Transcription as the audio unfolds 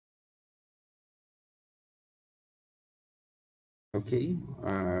Okay,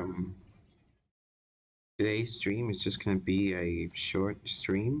 today's stream is just going to be a short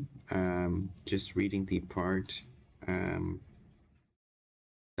stream, just reading the part um,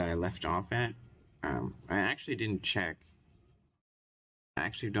 that I left off at. I actually didn't check. I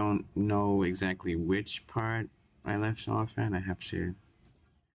actually don't know exactly which part I left off at. I have to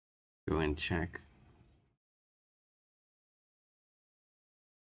go and check.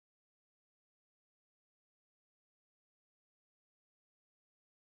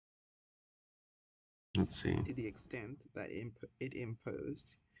 Let's see. To the extent that it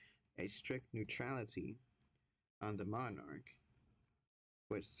imposed a strict neutrality on the monarch,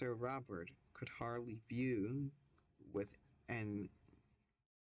 which Sir Robert could hardly view with an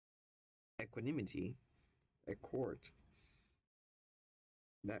equanimity, a court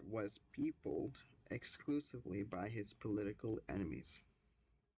that was peopled exclusively by his political enemies.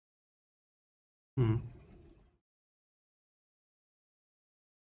 Hmm.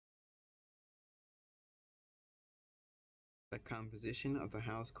 The composition of the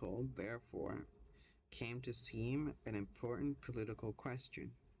household, therefore, came to seem an important political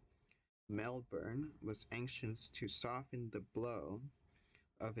question. Melbourne was anxious to soften the blow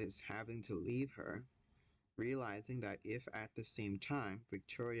of his having to leave her, realizing that if at the same time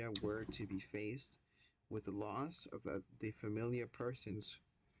Victoria were to be faced with the loss of the familiar persons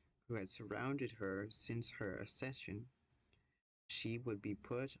who had surrounded her since her accession, she would be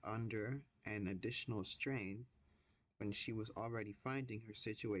put under an additional strain when she was already finding her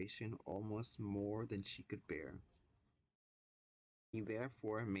situation almost more than she could bear. He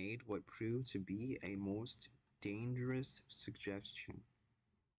therefore made what proved to be a most dangerous suggestion.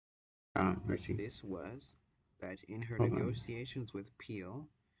 I see. This was that in her negotiations with Peel,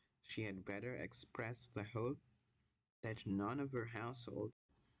 she had better express the hope that none of her household,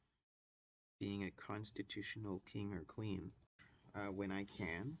 being a constitutional king or queen, when I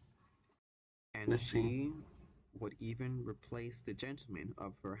can, and she would even replace the gentlemen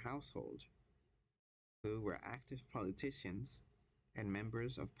of her household, who were active politicians and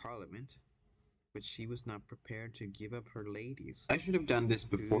members of parliament, but she was not prepared to give up her ladies. I should have done this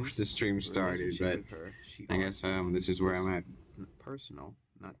before the stream started, but I guess this is where I'm at. Personal,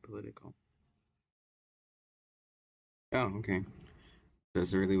 not political. Oh, okay.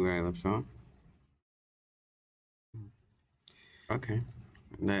 That's really where I left off. Okay,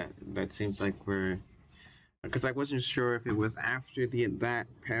 that seems like we're because I wasn't sure if it was after the that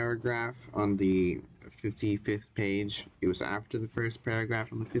paragraph on the 55th page. It was after the first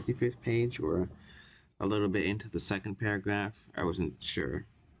paragraph on the 55th page, or a little bit into the second paragraph. I wasn't sure.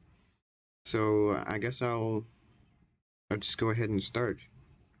 So I guess I'll just go ahead and start.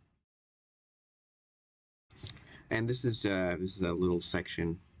 And this is a little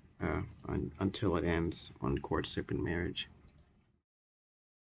section on until it ends on courtship and marriage.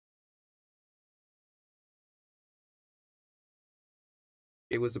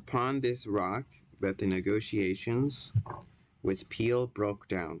 It was upon this rock that the negotiations with Peel broke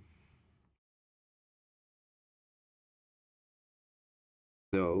down.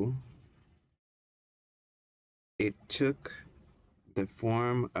 Though it took the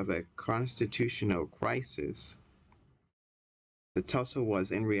form of a constitutional crisis, the tussle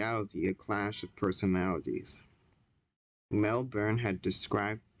was in reality a clash of personalities. Melbourne had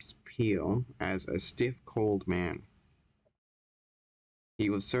described Peel as a stiff, cold man. He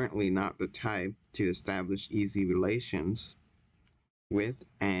was certainly not the type to establish easy relations with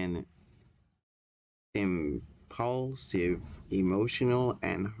an impulsive, emotional,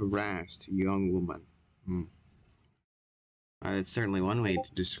 and harassed young woman. Hmm. That's certainly one way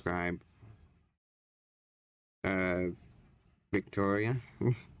to describe uh, Victoria.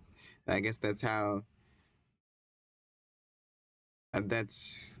 I guess that's how.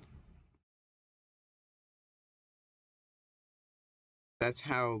 That's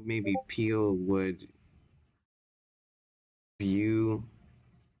how maybe Peel would view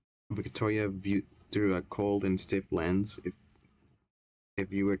Victoria through a cold and stiff lens.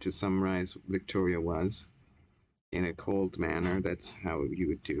 If you were to summarize Victoria was in a cold manner, that's how you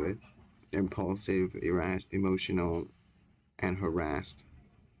would do it. Impulsive, emotional, and harassed.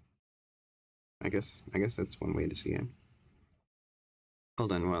 I guess that's one way to see it.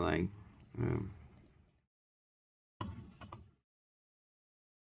 Hold on while I um,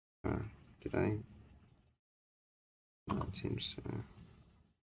 uh, did I? That seems.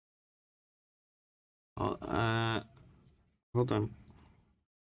 Oh, hold on.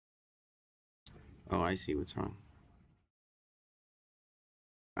 Oh, I see what's wrong.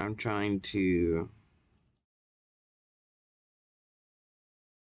 I'm trying to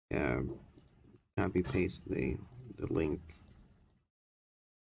uh, copy paste the link.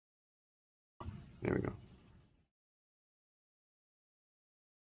 There we go.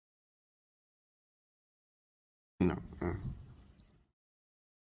 No,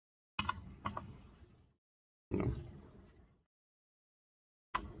 no.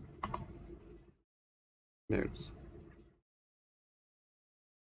 There it is.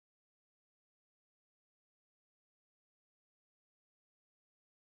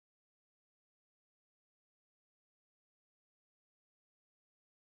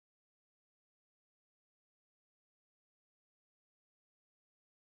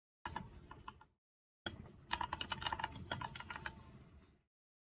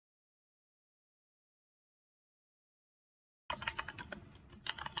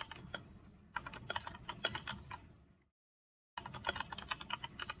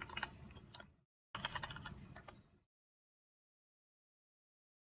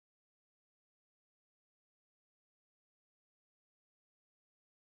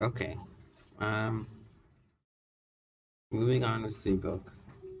 Okay. Um, Moving on with the book.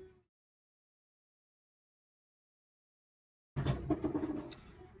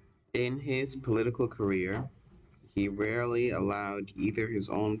 In his political career, he rarely allowed either his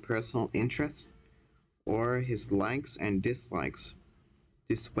own personal interests or his likes and dislikes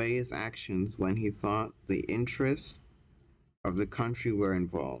to sway his actions when he thought the interests of the country were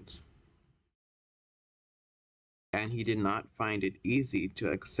involved. And he did not find it easy to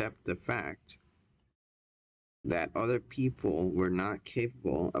accept the fact that other people were not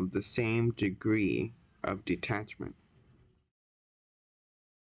capable of the same degree of detachment.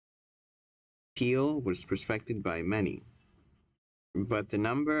 Peel was respected by many, but the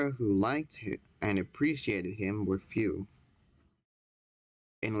number who liked him and appreciated him were few.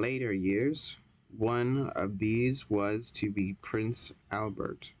 In later years, one of these was to be Prince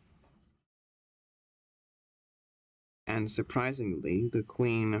Albert, and surprisingly, the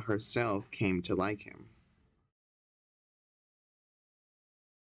Queen herself came to like him.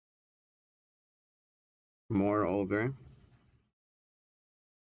 Moreover,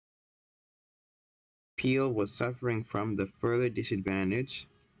 Peel was suffering from the further disadvantage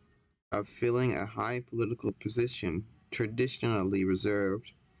of filling a high political position traditionally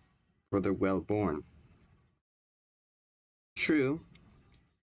reserved for the well-born. True,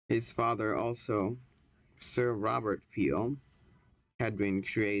 his father also, Sir Robert Peel, had been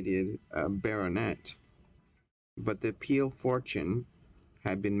created a baronet, but the Peel fortune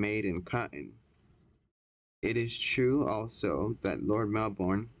had been made in cotton. It is true also that Lord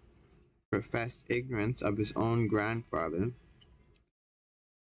Melbourne professed ignorance of his own grandfather,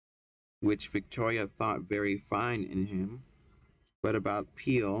 which Victoria thought very fine in him, but about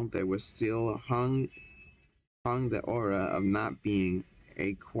Peel there was still hung the aura of not being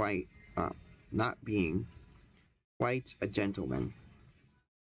quite a gentleman.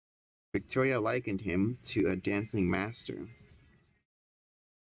 Victoria likened him to a dancing master,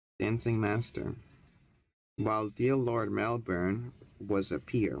 while dear Lord Melbourne was a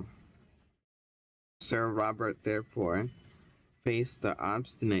peer. Sir Robert therefore faced the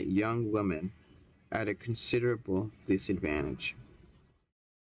obstinate young woman at a considerable disadvantage.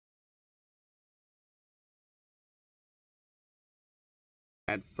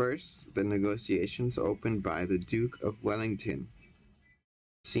 At first, the negotiations opened by the Duke of Wellington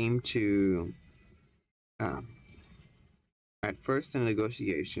seemed to uh, at first the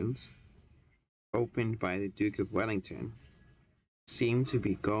negotiations opened by the Duke of Wellington seemed to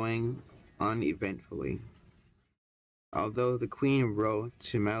be going uneventfully, although the Queen wrote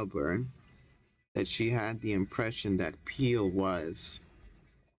to Melbourne that she had the impression that Peel was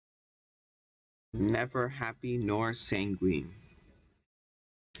never happy nor sanguine.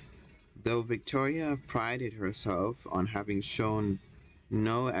 Though Victoria prided herself on having shown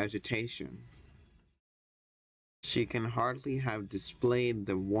no agitation, she can hardly have displayed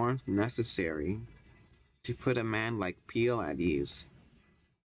the warmth necessary to put a man like Peel at ease,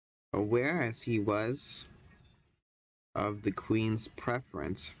 aware as he was of the Queen's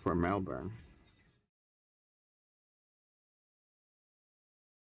preference for Melbourne.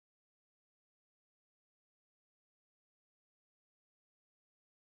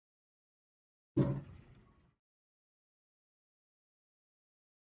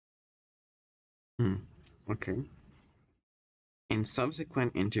 Hmm. Okay. In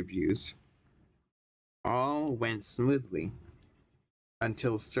subsequent interviews, all went smoothly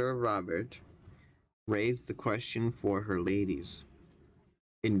until Sir Robert raised the question for her ladies.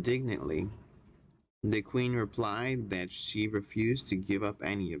 Indignantly, the Queen replied that she refused to give up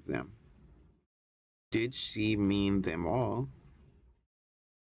any of them. Did she mean them all?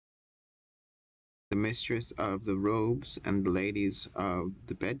 The mistress of the robes and the ladies of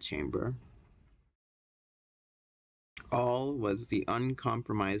the bedchamber? All was the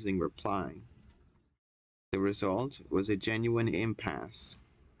uncompromising reply. The result was a genuine impasse.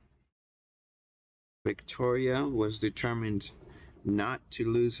 Victoria was determined not to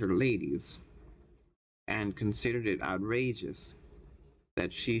lose her ladies, and considered it outrageous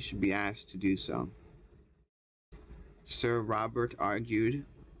that she should be asked to do so. Sir Robert argued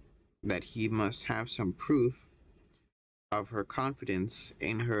that he must have some proof of her confidence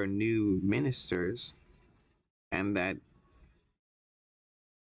in her new ministers, and that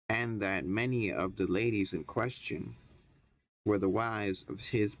many of the ladies in question were the wives of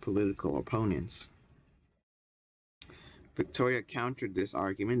his political opponents. Victoria countered this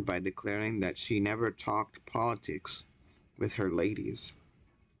argument by declaring that she never talked politics with her ladies,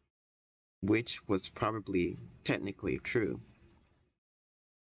 which was probably technically true.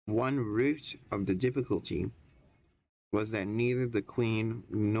 One root of the difficulty was that neither the Queen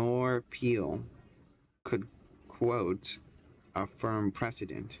nor Peel could quote a firm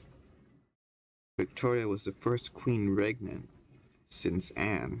precedent. Victoria was the first queen regnant since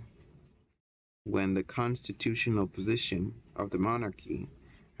Anne, when the constitutional position of the monarchy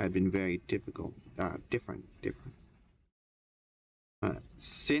had been very different.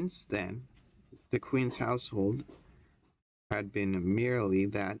 Since then, the queen's household had been merely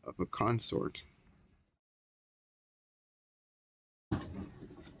that of a consort.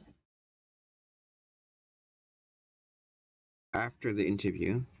 After the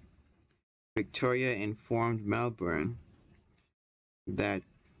interview, Victoria informed Melbourne that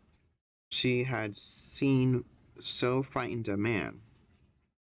she had seen so frightened a man.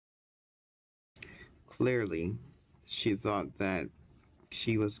 Clearly, she thought that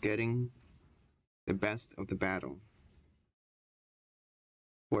she was getting the best of the battle,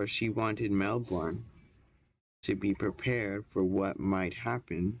 for she wanted Melbourne to be prepared for what might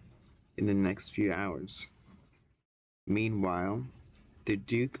happen in the next few hours. Meanwhile, the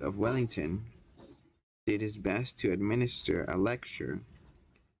Duke of Wellington did his best to administer a lecture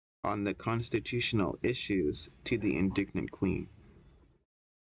on the constitutional issues to the indignant Queen.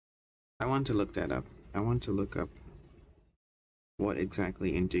 I want to look that up. I want to look up what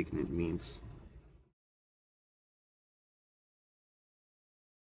exactly indignant means.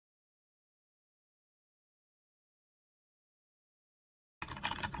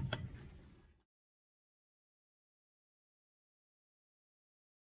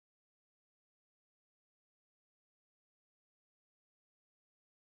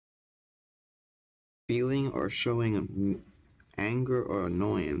 Feeling or showing anger or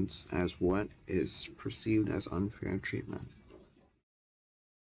annoyance as what is perceived as unfair treatment.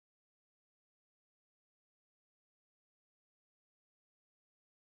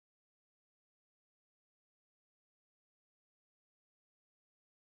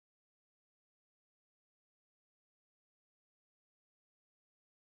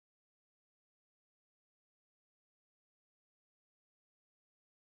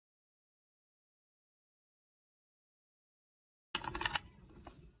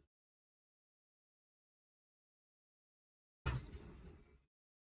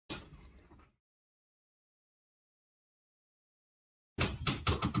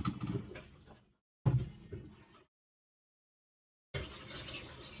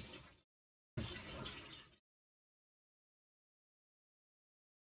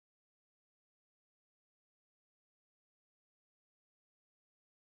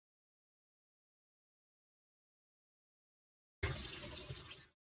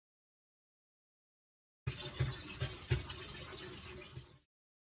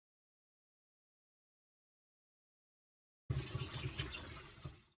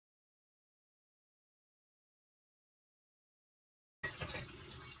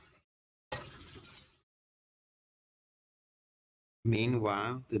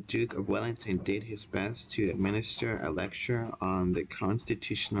 Meanwhile, the Duke of Wellington did his best to administer a lecture on the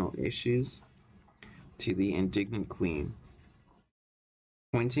constitutional issues to the indignant Queen,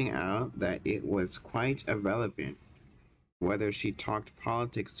 pointing out that it was quite irrelevant whether she talked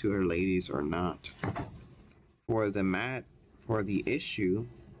politics to her ladies or not, for the issue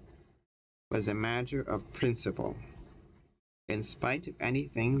was a matter of principle. In spite of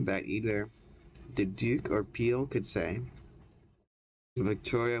anything that either the Duke or Peel could say,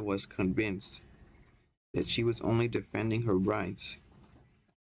 Victoria was convinced that she was only defending her rights,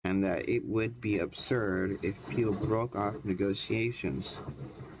 and that it would be absurd if Peel broke off negotiations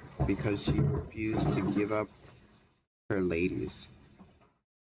because she refused to give up her ladies.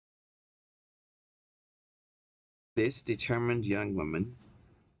 This determined young woman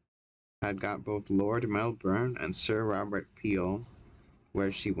had got both Lord Melbourne and Sir Robert Peel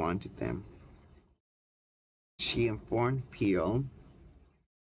where she wanted them. She informed Peel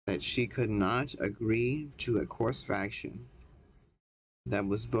that she could not agree to a course of action that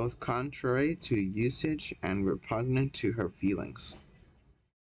was both contrary to usage and repugnant to her feelings,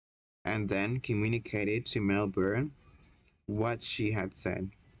 and then communicated to Melbourne what she had said.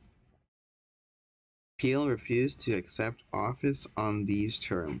 Peel refused to accept office on these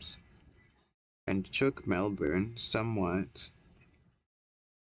terms, and shook Melbourne somewhat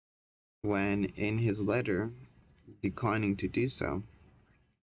when, in his letter declining to do so,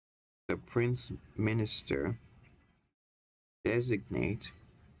 the Prince Minister designate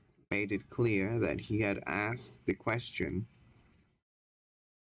made it clear that he had asked the Queen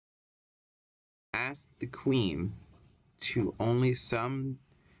to only some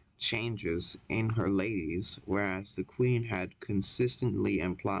changes in her ladies, whereas the Queen had consistently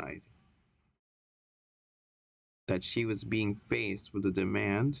implied that she was being faced with the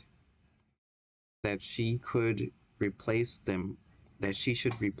demand that she could replace them, that she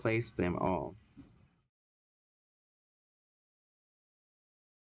should replace them all.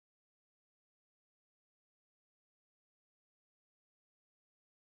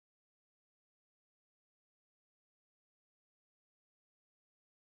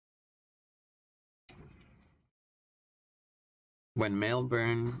 When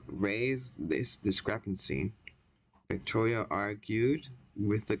Melbourne raised this discrepancy, Victoria argued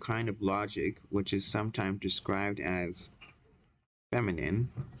with the kind of logic which is sometimes described as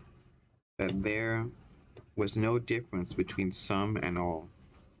feminine, that there was no difference between some and all.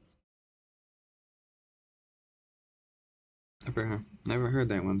 Never heard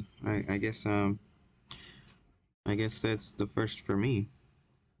that one. I guess that's the first for me.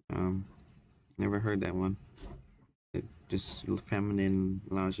 Um, Never heard that one. Just feminine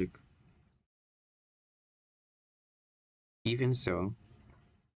logic. Even so,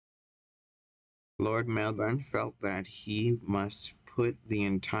 Lord Melbourne felt that he must put the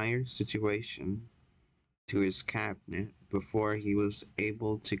entire situation to his cabinet before he was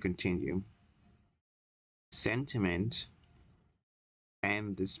able to continue. Sentiment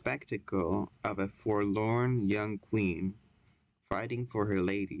and the spectacle of a forlorn young queen fighting for her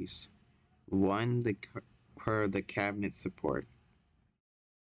ladies won her the cabinet support.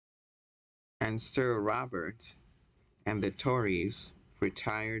 And Sir Robert and the Tories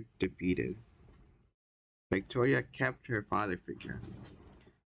retired defeated. Victoria kept her father figure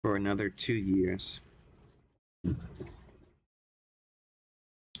for another 2 years.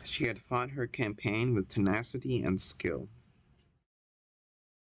 She had fought her campaign with tenacity and skill.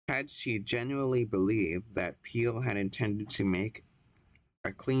 Had she genuinely believed that Peel had intended to make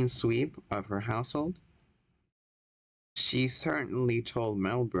a clean sweep of her household, she certainly told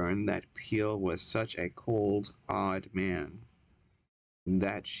Melbourne that Peel was such a cold, odd man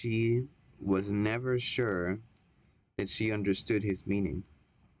that she was never sure that she understood his meaning.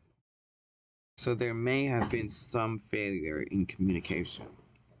 So there may have been some failure in communication.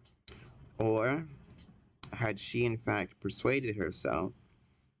 Or had she in fact persuaded herself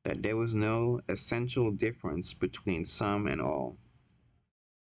that there was no essential difference between some and all?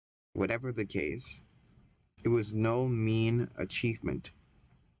 Whatever the case, it was no mean achievement,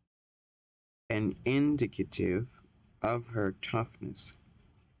 and indicative of her toughness,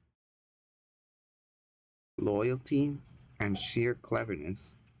 loyalty, and sheer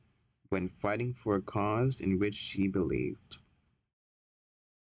cleverness when fighting for a cause in which she believed.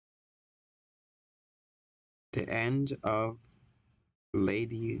 The end of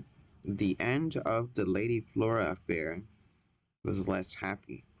Lady the end of the Lady Flora affair was less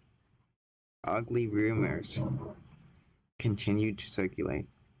happy. Ugly rumors continued to circulate.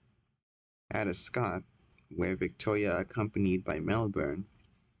 At Ascot, where Victoria, accompanied by Melbourne,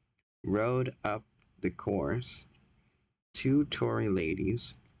 rode up the course, two Tory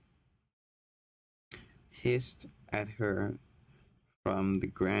ladies hissed at her from the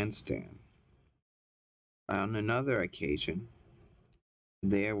grandstand. On another occasion,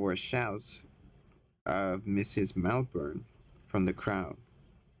 there were shouts of Mrs. Melbourne from the crowd.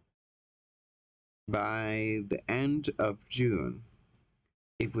 By the end of June,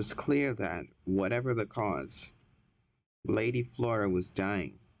 it was clear that, whatever the cause, Lady Flora was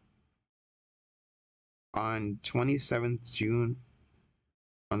dying. On 27th June,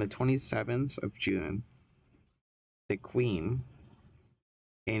 on the 27th of June, the Queen,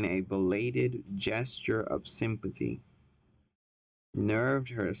 in a belated gesture of sympathy, nerved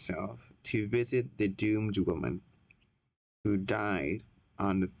herself to visit the doomed woman, who died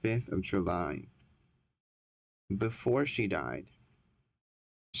on the 5th of July. Before she died,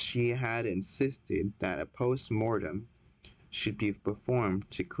 she had insisted that a post-mortem should be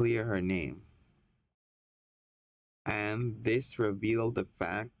performed to clear her name. and this revealed the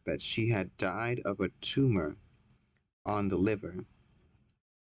fact that she had died of a tumor on the liver.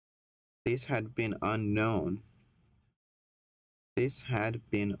 This had been unknown. This had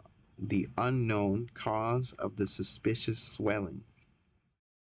been the unknown cause of the suspicious swelling.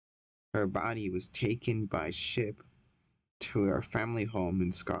 Her body was taken by ship to her family home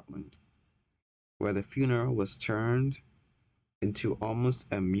in Scotland, where the funeral was turned into almost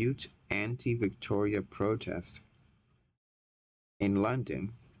a mute anti-Victoria protest. In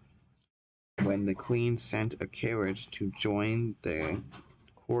London, when the Queen sent a carriage to join the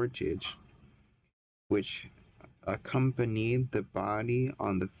cortege which accompanied the body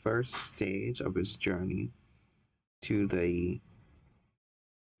on the first stage of its journey to the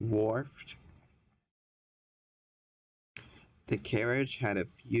wharf, the carriage had a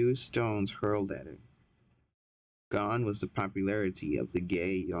few stones hurled at it. Gone was the popularity of the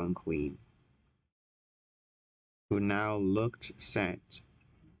gay young Queen, who now looked set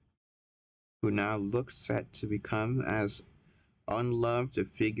to become as unloved a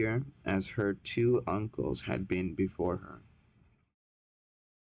figure as her two uncles had been before her.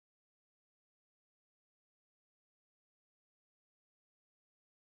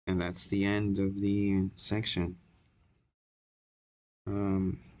 And that's the end of the section.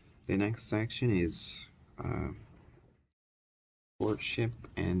 The next section is courtship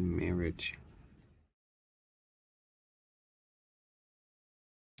and marriage.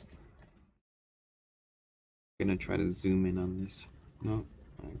 I'm gonna try to zoom in on this. No,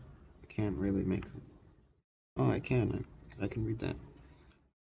 I can't really make it. Oh, I can. I can read that.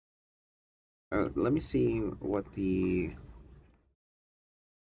 Let me see what the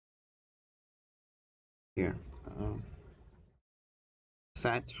here.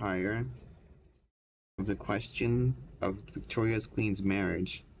 Satire of the question of Victoria's Queen's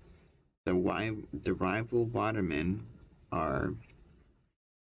marriage. The rival watermen are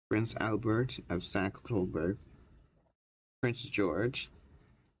Prince Albert of Saxe-Coburg, Prince George,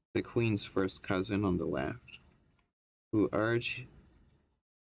 the Queen's first cousin on the left, who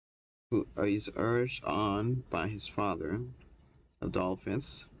is urged on by his father,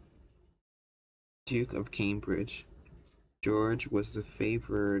 Adolphus, Duke of Cambridge. George was the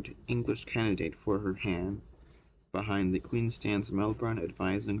favoured English candidate for her hand. Behind the Queen stands Melbourne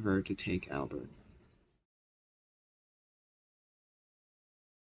advising her to take Albert.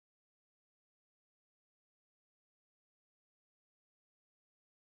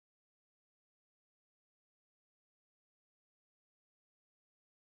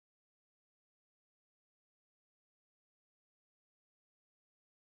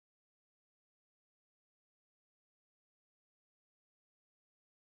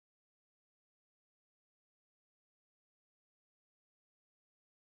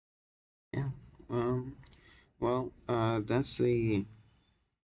 Yeah. Well, that's the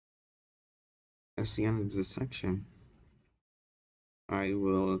end of the section. I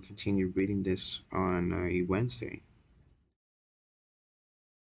will continue reading this on a Wednesday.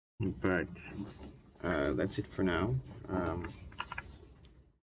 But that's it for now.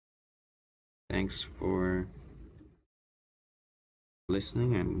 Thanks for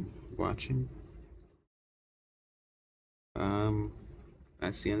listening and watching. Um,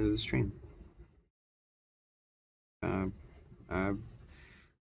 that's the end of the stream. Uh, uh,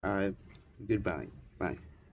 uh, Goodbye. Bye.